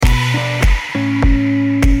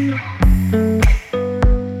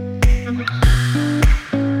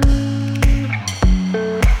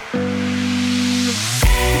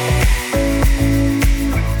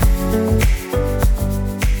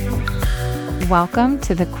Welcome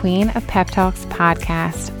to the Queen of Pep Talks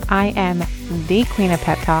podcast. I am the Queen of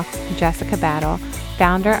Pep Talks, Jessica Battle,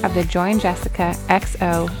 founder of the Join Jessica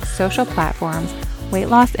XO social platforms, weight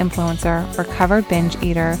loss influencer, recovered binge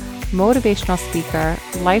eater, motivational speaker,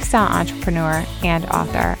 lifestyle entrepreneur, and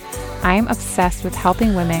author. I am obsessed with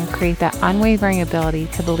helping women create the unwavering ability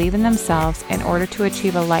to believe in themselves in order to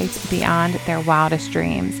achieve a life beyond their wildest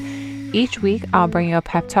dreams. Each week, I'll bring you a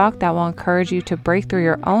pep talk that will encourage you to break through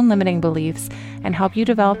your own limiting beliefs and help you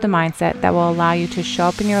develop the mindset that will allow you to show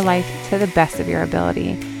up in your life to the best of your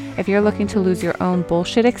ability. If you're looking to lose your own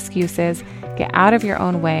bullshit excuses, get out of your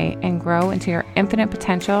own way, and grow into your infinite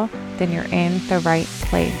potential, then you're in the right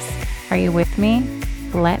place. Are you with me?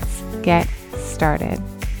 Let's get started.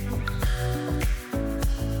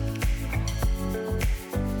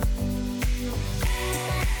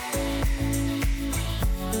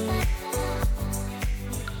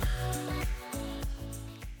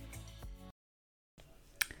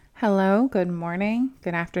 Hello, good morning,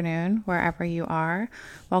 good afternoon, wherever you are.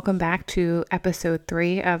 Welcome back to episode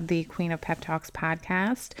 3 of the Queen of Pep Talks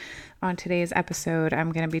podcast. On today's episode,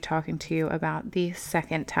 I'm going to be talking to you about the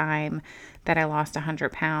second time that I lost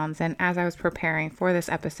 100 pounds. And as I was preparing for this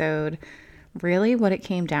episode, really what it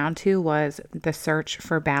came down to was the search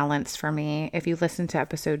for balance for me. If you listen to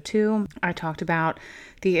episode 2, I talked about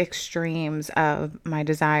the extremes of my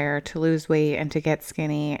desire to lose weight and to get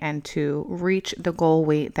skinny and to reach the goal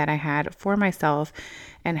weight that I had for myself,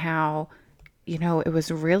 and how, it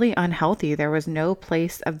was really unhealthy. There was no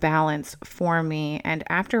place of balance for me. And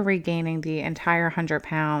after regaining the entire 100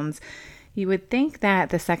 pounds, you would think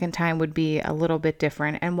that the second time would be a little bit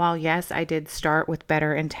different. And while, yes, I did start with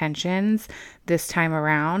better intentions this time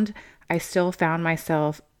around, I still found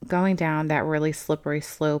myself going down that really slippery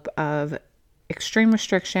slope of extreme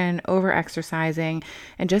restriction, over-exercising,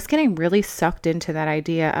 and just getting really sucked into that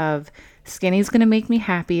idea of skinny's going to make me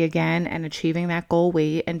happy again, and achieving that goal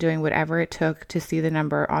weight and doing whatever it took to see the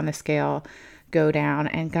number on the scale go down.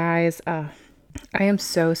 And guys, I am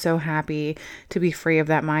so happy to be free of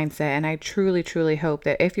that mindset. And I truly hope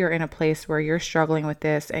that if you're in a place where you're struggling with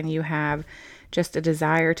this and you have just a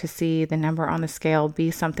desire to see the number on the scale be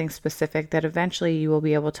something specific, that eventually you will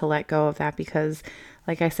be able to let go of that. Because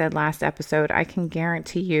like I said last episode, I can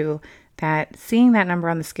guarantee you that seeing that number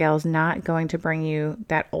on the scale is not going to bring you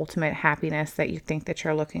that ultimate happiness that you think that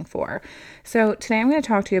you're looking for. So today I'm going to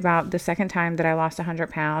talk to you about the second time that I lost 100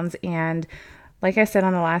 pounds. And like I said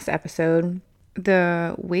on the last episode,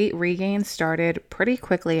 the weight regain started pretty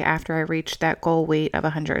quickly after I reached that goal weight of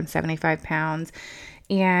 175 pounds.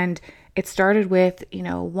 And it started with,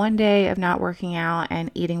 one day of not working out and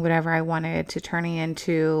eating whatever I wanted, to turning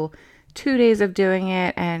into 2 days of doing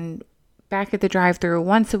it, and back at the drive-thru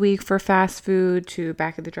once a week for fast food, to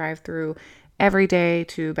back at the drive-thru every day,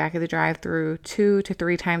 to back at the drive-thru 2 to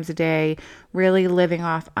 3 times a day, really living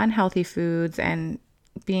off unhealthy foods and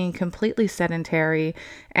being completely sedentary,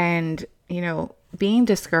 and being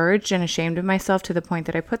discouraged and ashamed of myself to the point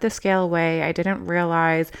that I put the scale away. I didn't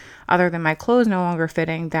realize, other than my clothes no longer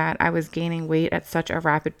fitting, that I was gaining weight at such a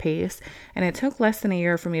rapid pace. And it took less than a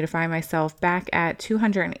year for me to find myself back at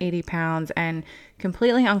 280 pounds and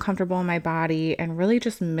completely uncomfortable in my body and really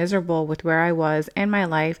just miserable with where I was in my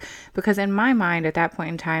life. Because in my mind at that point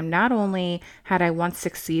in time, not only had I once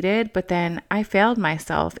succeeded, but then I failed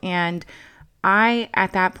myself. And I,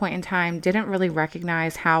 at that point in time, didn't really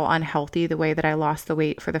recognize how unhealthy the way that I lost the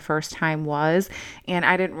weight for the first time was. And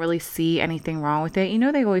I didn't really see anything wrong with it.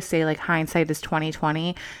 They always say like hindsight is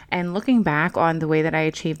 20/20. And looking back on the way that I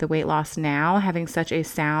achieved the weight loss now, having such a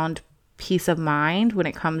sound peace of mind when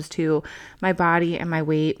it comes to my body and my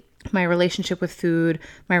weight, my relationship with food,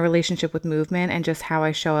 my relationship with movement, and just how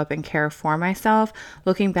I show up and care for myself,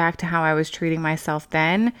 looking back to how I was treating myself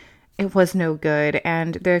then, it was no good.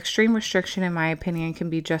 And the extreme restriction, in my opinion, can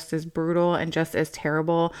be just as brutal and just as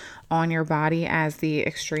terrible on your body as the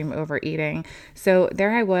extreme overeating. So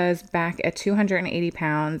there I was back at 280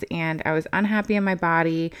 pounds, and I was unhappy in my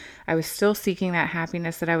body. I was still seeking that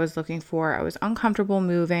happiness that I was looking for. I was uncomfortable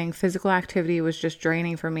moving. Physical activity was just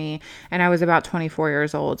draining for me. And I was about 24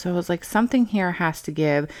 years old. So I was like, something here has to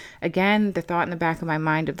give. Again, the thought in the back of my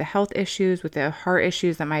mind of the health issues with the heart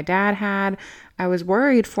issues that my dad had, I was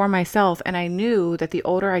worried for myself, and I knew that the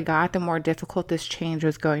older I got, the more difficult this change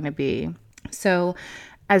was going to be. So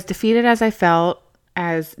as defeated as I felt,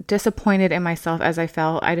 as disappointed in myself as I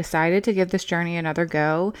felt, I decided to give this journey another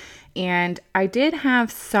go. And I did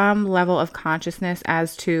have some level of consciousness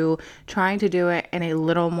as to trying to do it in a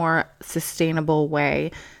little more sustainable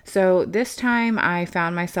way. So this time I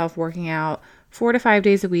found myself working out 4 to 5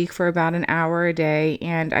 days a week for about an hour a day.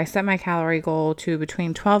 And I set my calorie goal to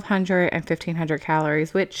between 1,200 and 1,500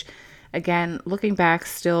 calories, which again, looking back,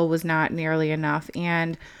 still was not nearly enough.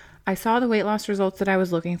 And I saw the weight loss results that I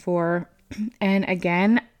was looking for. And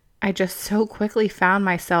again, I just so quickly found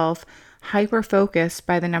myself hyper focused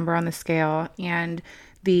by the number on the scale. And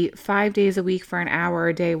the 5 days a week for an hour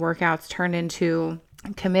a day workouts turned into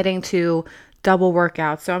committing to double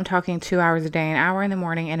workouts. So I'm talking 2 hours a day, an hour in the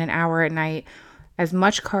morning and an hour at night, as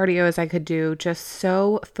much cardio as I could do, just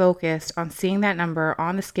so focused on seeing that number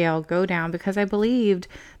on the scale go down because I believed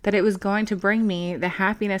that it was going to bring me the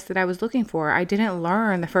happiness that I was looking for. I didn't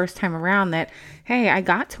learn the first time around that, hey, I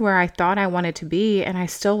got to where I thought I wanted to be and I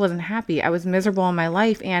still wasn't happy. I was miserable in my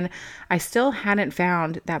life and I still hadn't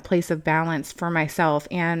found that place of balance for myself.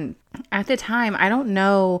 And at the time, I don't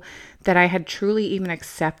know that I had truly even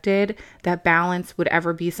accepted that balance would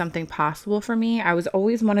ever be something possible for me. I was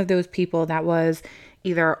always one of those people that was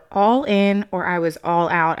either all in or I was all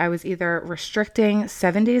out. I was either restricting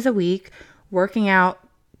 7 days a week, working out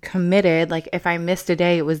committed, like if I missed a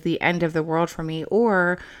day, it was the end of the world for me,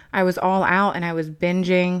 or I was all out and I was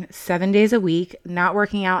binging 7 days a week, not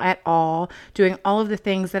working out at all, doing all of the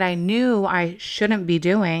things that I knew I shouldn't be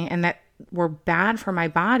doing and that were bad for my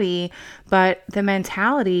body. But the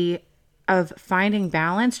mentality of finding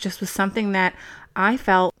balance just was something that I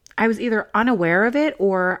felt I was either unaware of it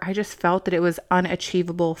or I just felt that it was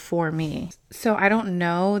unachievable for me. So I don't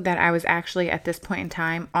know that I was actually at this point in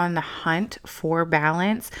time on the hunt for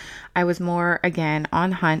balance. I was more, again,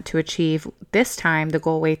 on the hunt to achieve this time. The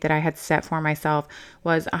goal weight that I had set for myself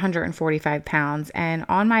was 145 pounds. And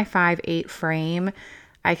on my 5'8" frame,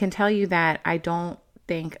 I can tell you that I don't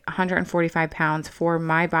think 145 pounds for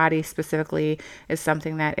my body specifically is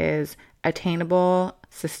something that is attainable,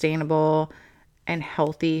 sustainable, and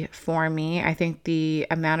healthy for me. I think the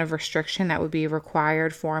amount of restriction that would be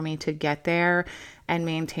required for me to get there and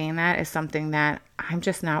maintain that is something that I'm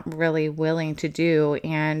just not really willing to do.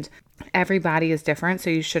 And every body is different, so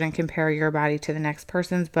you shouldn't compare your body to the next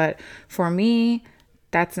person's. But for me,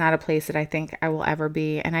 that's not a place that I think I will ever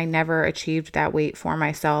be. And I never achieved that weight for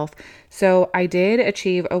myself. So I did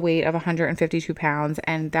achieve a weight of 152 pounds.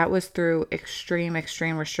 And that was through extreme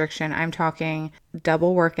restriction. I'm talking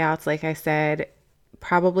double workouts. Like I said,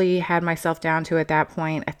 probably had myself down to at that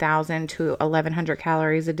point 1,000 to 1,100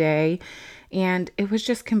 calories a day. And it was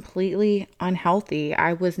just completely unhealthy.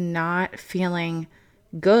 I was not feeling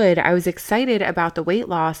good. I was excited about the weight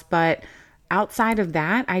loss, but outside of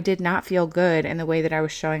that, I did not feel good in the way that I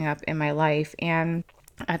was showing up in my life. And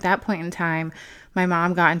at that point in time, my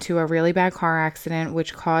mom got into a really bad car accident,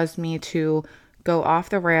 which caused me to go off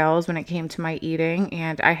the rails when it came to my eating.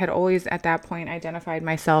 And I had always at that point identified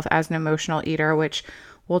myself as an emotional eater, which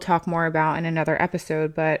we'll talk more about in another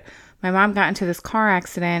episode. But my mom got into this car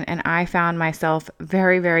accident and I found myself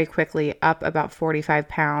very quickly up about 45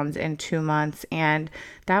 pounds in 2 months. And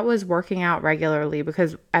that was working out regularly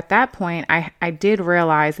because at that point I did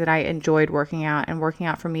realize that I enjoyed working out, and working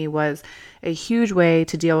out for me was a huge way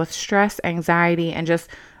to deal with stress, anxiety, and just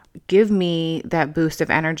give me that boost of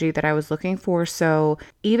energy that I was looking for. So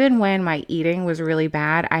even when my eating was really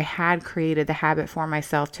bad, I had created the habit for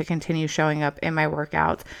myself to continue showing up in my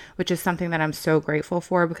workouts, which is something that I'm so grateful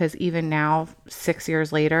for because even now, 6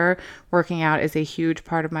 years later, working out is a huge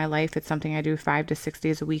part of my life. It's something I do 5 to 6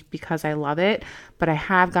 days a week because I love it. But I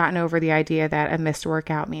have gotten over the idea that a missed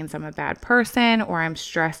workout means I'm a bad person or I'm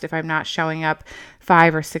stressed if I'm not showing up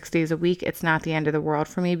 5 or 6 days a week. It's not the end of the world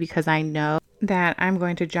for me because I know that I'm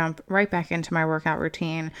going to jump right back into my workout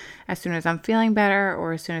routine as soon as I'm feeling better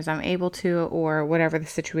or as soon as I'm able to, or whatever the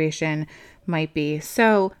situation might be.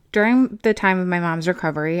 So during the time of my mom's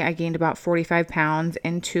recovery, I gained about 45 pounds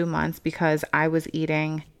in 2 months because I was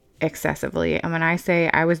eating excessively. And when I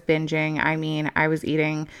say I was binging, I mean I was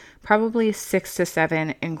eating probably 6 to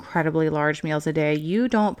 7 incredibly large meals a day. You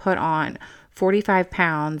don't put on 45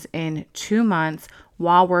 pounds in 2 months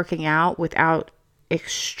while working out without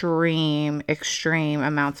extreme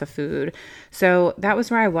amounts of food. So that was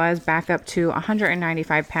where I was, back up to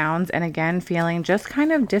 195 pounds. And again, feeling just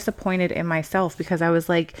kind of disappointed in myself because I was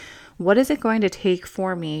like, what is it going to take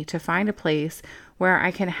for me to find a place where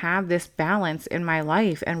I can have this balance in my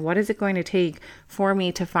life? And what is it going to take for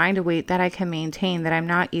me to find a weight that I can maintain, that I'm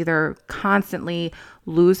not either constantly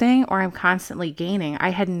losing or I'm constantly gaining?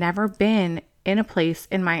 I had never been in a place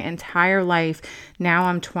in my entire life, now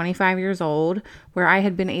I'm 25 years old, where I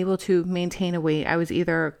had been able to maintain a weight. I was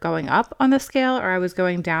either going up on the scale or I was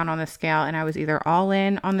going down on the scale, and I was either all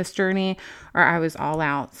in on this journey or I was all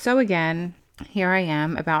out. So again, here I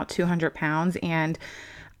am about 200 pounds, and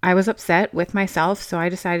I was upset with myself, so I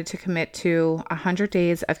decided to commit to 100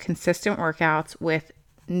 days of consistent workouts with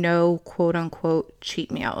no quote unquote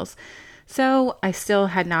cheat meals. So I still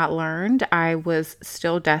had not learned. I was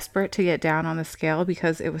still desperate to get down on the scale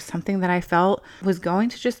because it was something that I felt was going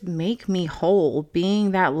to just make me whole,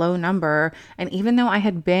 being that low number. And even though I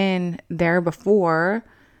had been there before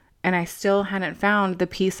and I still hadn't found the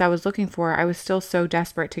piece I was looking for, I was still so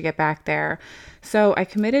desperate to get back there. So I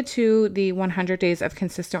committed to the 100 days of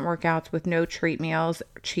consistent workouts with no cheat meals,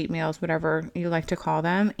 whatever you like to call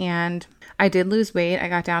them. And I did lose weight. I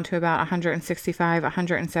got down to about 165,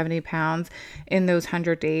 170 pounds in those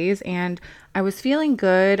 100 days. And I was feeling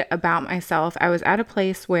good about myself. I was at a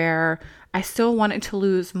place where I still wanted to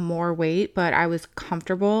lose more weight, but I was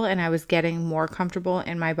comfortable and I was getting more comfortable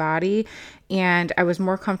in my body, and I was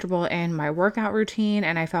more comfortable in my workout routine,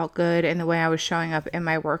 and I felt good in the way I was showing up in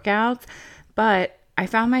my workouts. But I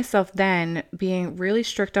found myself then being really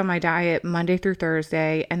strict on my diet Monday through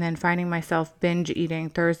Thursday, and then finding myself binge eating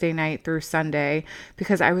Thursday night through Sunday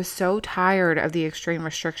because I was so tired of the extreme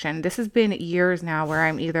restriction. This has been years now where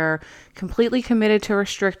I'm either completely committed to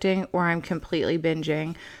restricting or I'm completely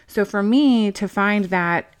binging. So for me to find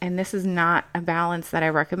that, and this is not a balance that I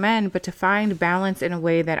recommend, but to find balance in a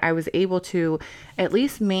way that I was able to at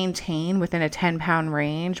least maintain within a 10-pound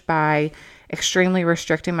range by extremely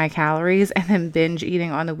restricting my calories and then binge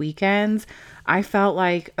eating on the weekends, I felt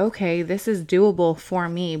like, okay, this is doable for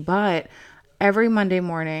me. But every Monday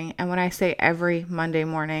morning, and when I say every Monday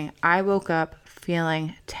morning, I woke up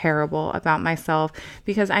feeling terrible about myself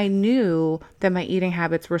because I knew that my eating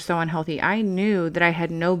habits were so unhealthy. I knew that I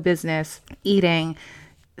had no business eating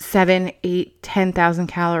 7, 8, 10,000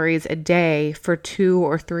 calories a day for 2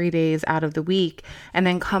 or 3 days out of the week. And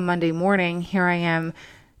then come Monday morning, here I am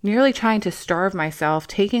nearly trying to starve myself,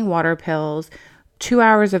 taking water pills, 2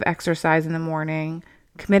 hours of exercise in the morning,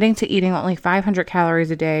 committing to eating only 500 calories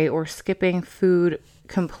a day or skipping food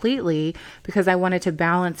completely because I wanted to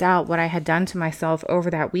balance out what I had done to myself over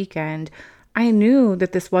that weekend. I knew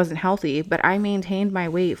that this wasn't healthy, but I maintained my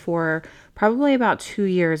weight for probably about 2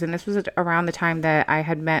 years. And this was around the time that I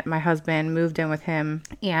had met my husband, moved in with him,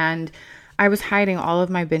 and I was hiding all of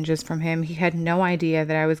my binges from him. He had no idea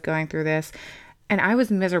that I was going through this. And I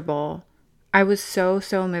was miserable. I was so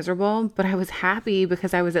miserable, but I was happy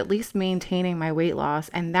because I was at least maintaining my weight loss.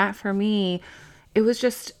 And that for me, it was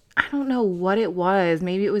just, I don't know what it was.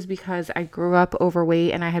 Maybe it was because I grew up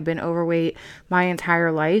overweight and I had been overweight my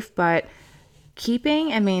entire life, but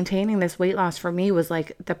keeping and maintaining this weight loss for me was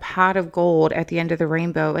like the pot of gold at the end of the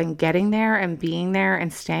rainbow, and getting there and being there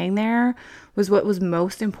and staying there was what was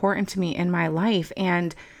most important to me in my life.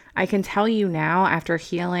 And I can tell you now, after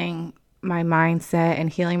healing my mindset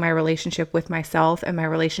and healing my relationship with myself and my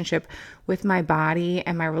relationship with my body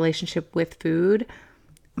and my relationship with food,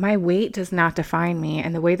 my weight does not define me,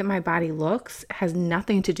 and the way that my body looks has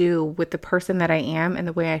nothing to do with the person that I am and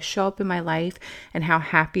the way I show up in my life and how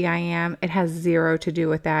happy I am. It has zero to do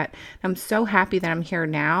with that. I'm so happy that I'm here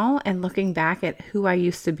now and looking back at who I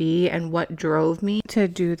used to be and what drove me to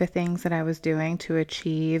do the things that I was doing to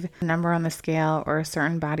achieve a number on the scale or a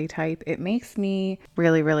certain body type. It makes me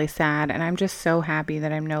really sad, and I'm just so happy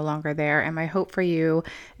that I'm no longer there. And my hope for you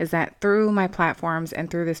is that through my platforms and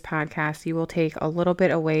through this podcast, you will take a little bit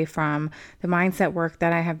away from the mindset work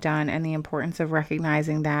that I have done and the importance of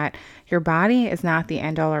recognizing that your body is not the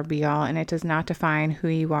end all or be all, and it does not define who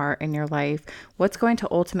you are in your life. What's going to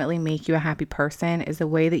ultimately make you a happy person is the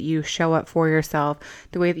way that you show up for yourself,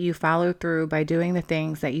 the way that you follow through by doing the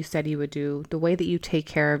things that you said you would do, the way that you take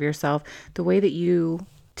care of yourself, the way that you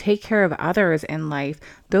take care of others in life.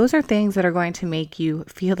 Those are things that are going to make you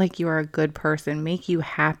feel like you are a good person, make you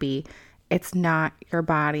happy. It's not your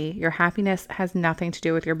body. Your happiness has nothing to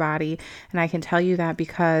do with your body. And I can tell you that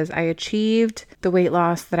because I achieved the weight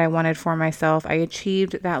loss that I wanted for myself. I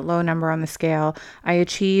achieved that low number on the scale. I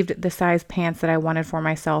achieved the size pants that I wanted for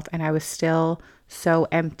myself. And I was still so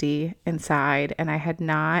empty inside. And I had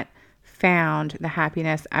not found the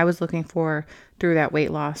happiness I was looking for through that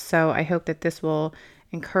weight loss. So I hope that this will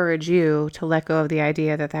encourage you to let go of the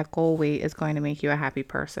idea that that goal weight is going to make you a happy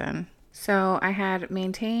person. So I had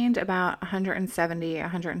maintained about 170,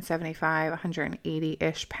 175,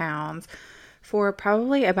 180-ish pounds for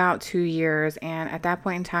probably about 2 years. And at that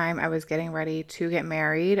point in time, I was getting ready to get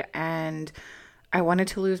married, and I wanted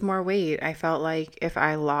to lose more weight. I felt like if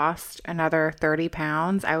I lost another 30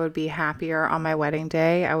 pounds, I would be happier on my wedding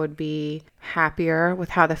day. I would be happier with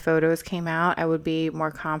how the photos came out. I would be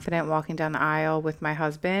more confident walking down the aisle with my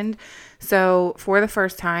husband. So for the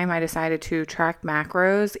first time, I decided to track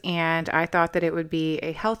macros, and I thought that it would be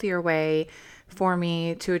a healthier way for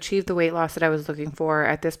me to achieve the weight loss that I was looking for.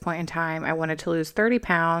 At this point in time, I wanted to lose 30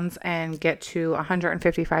 pounds and get to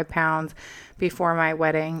 155 pounds before my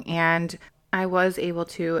wedding. And I was able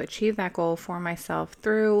to achieve that goal for myself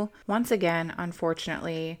through, once again,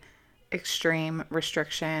 unfortunately, extreme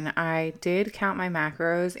restriction. I did count my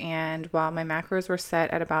macros, and while my macros were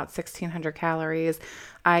set at about 1,600 calories,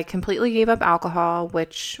 I completely gave up alcohol,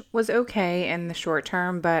 which was okay in the short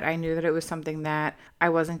term, but I knew that it was something that I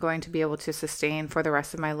wasn't going to be able to sustain for the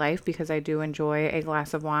rest of my life because I do enjoy a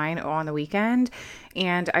glass of wine on the weekend.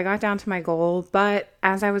 And I got down to my goal, but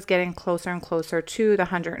as I was getting closer and closer to the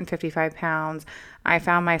 155 pounds, I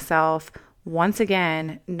found myself once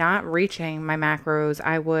again not reaching my macros.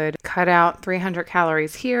 I would cut out 300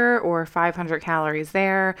 calories here or 500 calories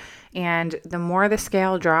there, and the more the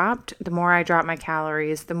scale dropped, the more I dropped my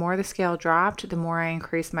calories. The more the scale dropped, the more I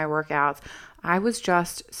increased my workouts. I was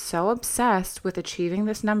just so obsessed with achieving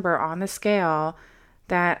this number on the scale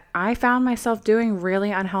that I found myself doing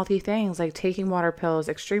really unhealthy things like taking water pills,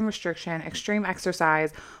 extreme restriction, extreme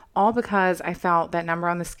exercise, all because I felt that number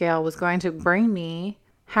on the scale was going to bring me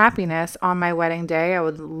happiness on my wedding day. I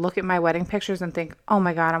would look at my wedding pictures and think, oh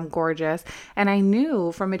my God, I'm gorgeous. And I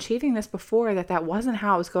knew from achieving this before that that wasn't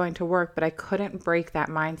how it was going to work, but I couldn't break that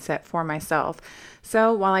mindset for myself.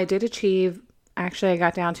 So while I did achieve, actually I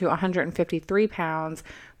got down to 153 pounds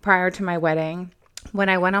prior to my wedding. When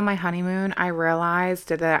I went on my honeymoon, I realized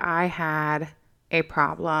that I had a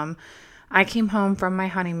problem. I came home from my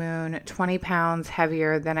honeymoon 20 pounds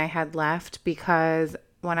heavier than I had left, because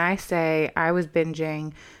when I say I was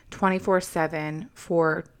binging 24/7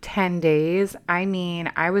 for 10 days, I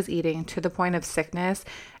mean I was eating to the point of sickness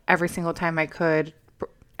every single time I could.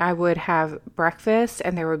 I would have breakfast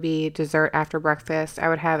and there would be dessert after breakfast. I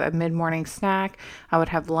would have a mid-morning snack. I would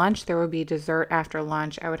have lunch. There would be dessert after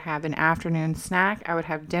lunch. I would have an afternoon snack. I would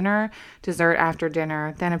have dinner, dessert after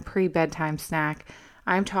dinner, then a pre-bedtime snack.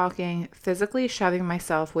 I'm talking physically shoving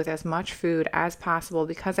myself with as much food as possible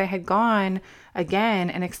because I had gone, again,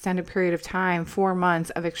 an extended period of time, 4 months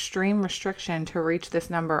of extreme restriction to reach this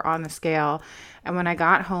number on the scale. And when I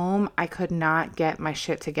got home, I could not get my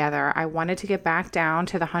shit together. I wanted to get back down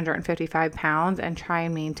to the 155 pounds and try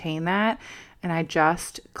and maintain that, and I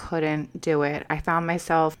just couldn't do it. I found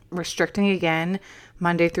myself restricting again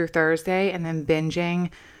Monday through Thursday and then binging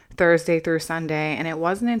Thursday through Sunday. And it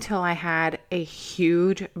wasn't until I had a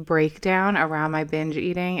huge breakdown around my binge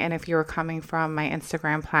eating. And if you're coming from my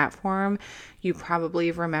Instagram platform, you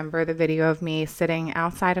probably remember the video of me sitting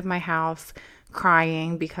outside of my house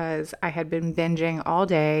crying because I had been binging all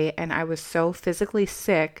day and I was so physically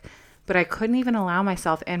sick, but I couldn't even allow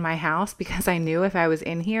myself in my house because I knew if I was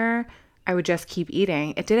in here, I would just keep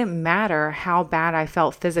eating. It didn't matter how bad I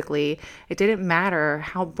felt physically. It didn't matter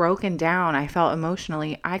how broken down I felt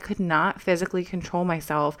emotionally. I could not physically control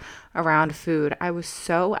myself around food. I was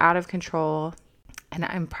so out of control. And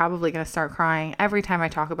I'm probably going to start crying every time I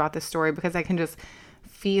talk about this story because I can just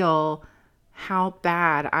feel how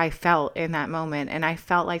bad I felt in that moment. And I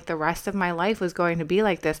felt like the rest of my life was going to be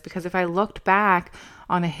like this, because if I looked back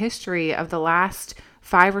on the history of the last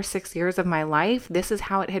 5 or 6 years of my life, this is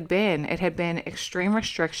how it had been. It had been extreme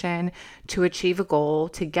restriction to achieve a goal,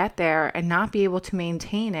 to get there and not be able to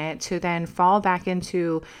maintain it, to then fall back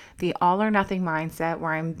into the all or nothing mindset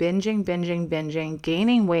where I'm binging,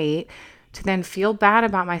 gaining weight, to then feel bad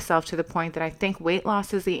about myself to the point that I think weight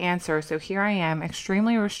loss is the answer. So here I am,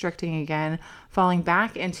 extremely restricting again, falling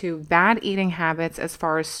back into bad eating habits as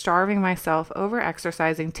far as starving myself, over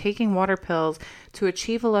exercising, taking water pills to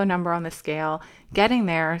achieve a low number on the scale, getting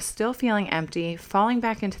there, still feeling empty, falling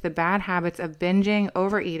back into the bad habits of binging,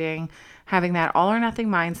 overeating, having that all or nothing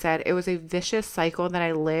mindset. It was a vicious cycle that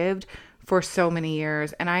I lived for so many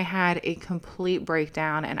years, and I had a complete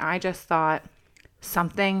breakdown, and I just thought,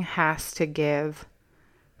 something has to give.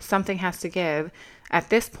 Something has to give.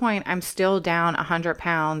 At this point, I'm still down 100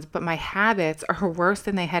 pounds, but my habits are worse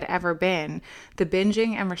than they had ever been. The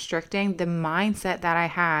binging and restricting, the mindset that I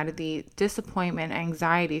had, the disappointment,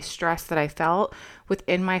 anxiety, stress that I felt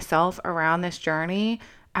within myself around this journey,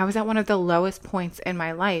 I was at one of the lowest points in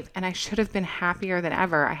my life, and I should have been happier than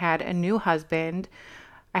ever. I had a new husband.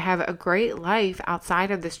 I have a great life outside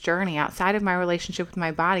of this journey, outside of my relationship with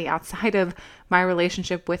my body, outside of my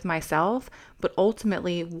relationship with myself. But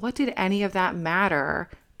ultimately, what did any of that matter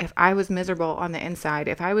if I was miserable on the inside,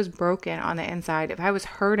 if I was broken on the inside, if I was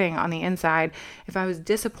hurting on the inside, if I was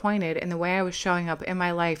disappointed in the way I was showing up in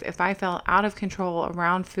my life, if I felt out of control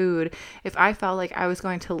around food, if I felt like I was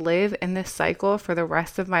going to live in this cycle for the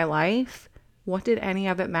rest of my life, what did any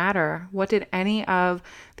of it matter? What did any of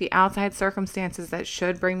the outside circumstances that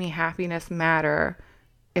should bring me happiness matter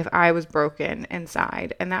if I was broken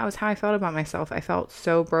inside? And that was how I felt about myself. I felt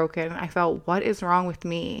so broken. I felt, what is wrong with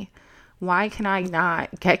me? Why can I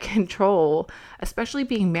not get control? Especially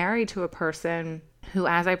being married to a person who,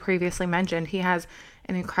 as I previously mentioned, he has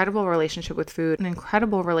an incredible relationship with food, an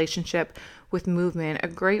incredible relationship with movement, a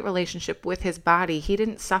great relationship with his body. He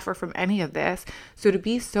didn't suffer from any of this. So to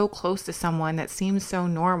be so close to someone that seems so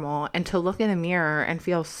normal and to look in the mirror and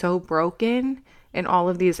feel so broken in all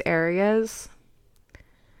of these areas,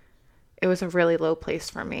 it was a really low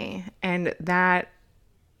place for me. And that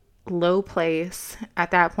low place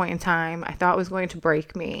at that point in time, I thought was going to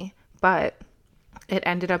break me, but it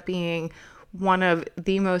ended up being one of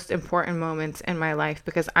the most important moments in my life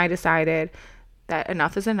because I decided that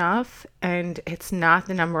enough is enough and it's not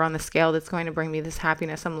the number on the scale that's going to bring me this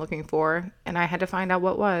happiness I'm looking for. And I had to find out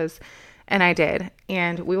what was. And I did.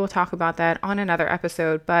 And we will talk about that on another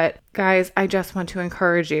episode. But guys, I just want to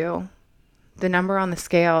encourage you. The number on the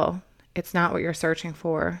scale, it's not what you're searching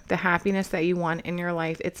for. The happiness that you want in your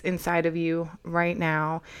life, it's inside of you right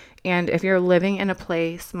now. And if you're living in a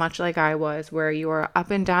place, much like I was, where you are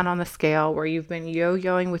up and down on the scale, where you've been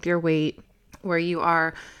yo-yoing with your weight, where you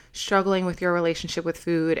are struggling with your relationship with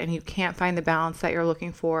food and you can't find the balance that you're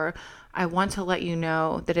looking for, I want to let you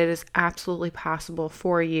know that it is absolutely possible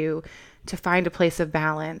for you to find a place of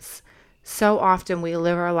balance. So often we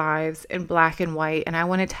live our lives in black and white, and I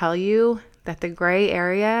want to tell you that the gray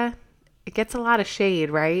area, it gets a lot of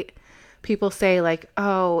shade, right? People say like,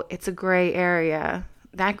 oh, it's a gray area.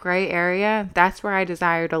 That gray area, that's where I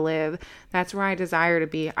desire to live. That's where I desire to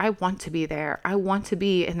be. I want to be there. I want to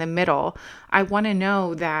be in the middle. I want to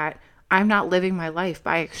know that I'm not living my life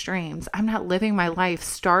by extremes. I'm not living my life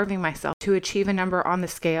starving myself to achieve a number on the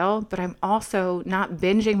scale, but I'm also not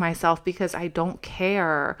binging myself because I don't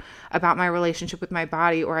care about my relationship with my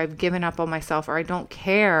body, or I've given up on myself, or I don't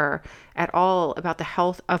care at all about the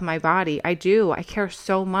health of my body. I do. I care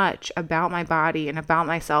so much about my body and about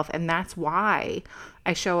myself, and that's why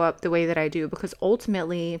I show up the way that I do, because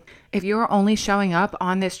ultimately, if you're only showing up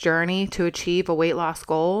on this journey to achieve a weight loss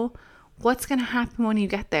goal, what's going to happen when you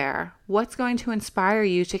get there? What's going to inspire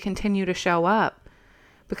you to continue to show up?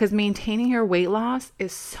 Because maintaining your weight loss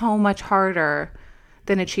is so much harder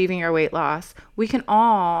than achieving your weight loss. We can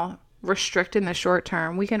all restrict in the short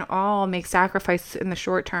term. We can all make sacrifices in the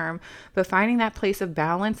short term, but finding that place of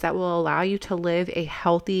balance that will allow you to live a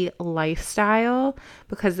healthy lifestyle,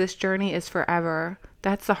 because this journey is forever,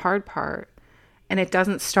 that's the hard part. And it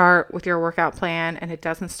doesn't start with your workout plan, and it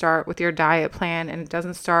doesn't start with your diet plan, and it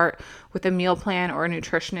doesn't start with a meal plan or a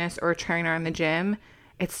nutritionist or a trainer in the gym.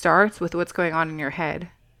 It starts with what's going on in your head.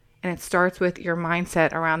 And it starts with your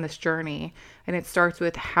mindset around this journey. And it starts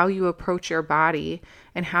with how you approach your body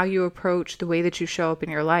and how you approach the way that you show up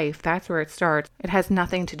in your life. That's where it starts. It has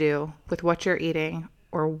nothing to do with what you're eating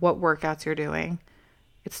or what workouts you're doing.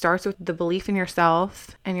 It starts with the belief in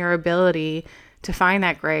yourself and your ability to find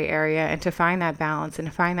that gray area and to find that balance and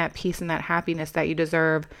to find that peace and that happiness that you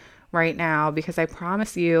deserve right now. Because I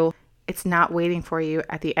promise you, it's not waiting for you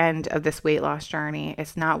at the end of this weight loss journey.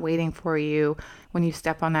 It's not waiting for you when you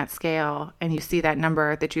step on that scale and you see that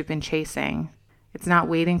number that you've been chasing. It's not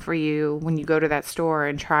waiting for you when you go to that store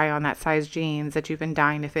and try on that size jeans that you've been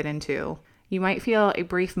dying to fit into. You might feel a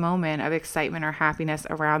brief moment of excitement or happiness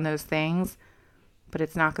around those things, but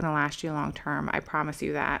it's not going to last you long term. I promise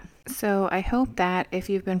you that. So I hope that if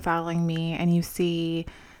you've been following me and you see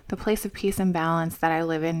the place of peace and balance that I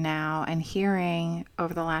live in now, and hearing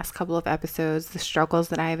over the last couple of episodes the struggles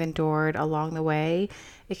that I have endured along the way,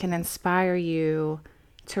 it can inspire you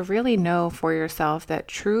to really know for yourself that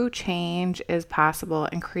true change is possible,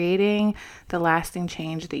 and creating the lasting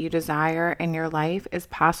change that you desire in your life is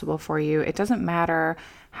possible for you. It doesn't matter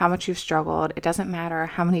how much you've struggled. It doesn't matter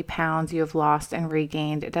how many pounds you have lost and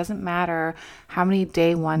regained. It doesn't matter how many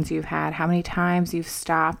day ones you've had, how many times you've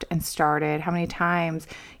stopped and started, how many times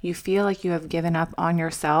you feel like you have given up on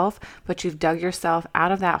yourself, but you've dug yourself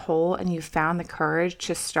out of that hole and you've found the courage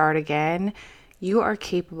to start again. You are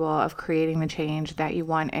capable of creating the change that you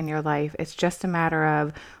want in your life. It's just a matter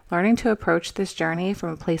of learning to approach this journey from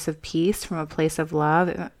a place of peace, from a place of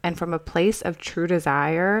love, and from a place of true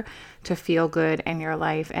desire to feel good in your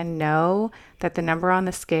life, and know that the number on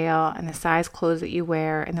the scale and the size clothes that you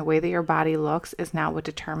wear and the way that your body looks is not what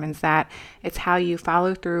determines that. It's how you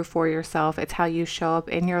follow through for yourself. It's how you show up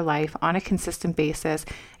in your life on a consistent basis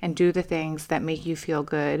and do the things that make you feel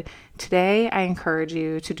good. Today, I encourage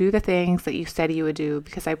you to do the things that you said you would do,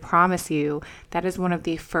 because I promise you that is one of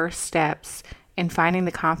the first steps in finding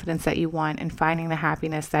the confidence that you want and finding the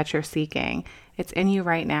happiness that you're seeking. It's in you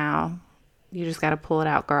right now. You just got to pull it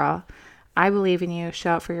out, girl. I believe in you.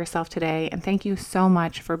 Show up for yourself today. And thank you so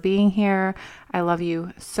much for being here. I love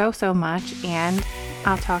you so, so much. And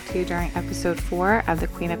I'll talk to you during episode 4 of the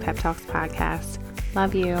Queen of Pep Talks podcast.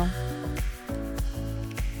 Love you.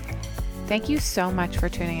 Thank you so much for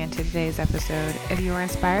tuning into today's episode. If you were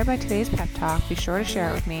inspired by today's pep talk, be sure to share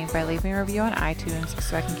it with me by leaving a review on iTunes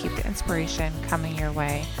so I can keep the inspiration coming your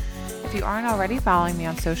way. If you aren't already following me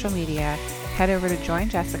on social media, head over to Join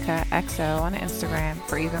Jessica XO on Instagram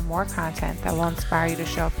for even more content that will inspire you to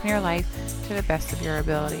show up in your life to the best of your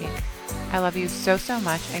ability. I love you so, so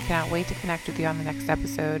much and cannot wait to connect with you on the next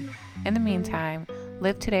episode. In the meantime,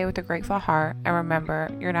 live today with a grateful heart, and remember,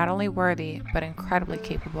 you're not only worthy, but incredibly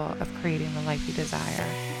capable of creating the life you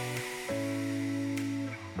desire.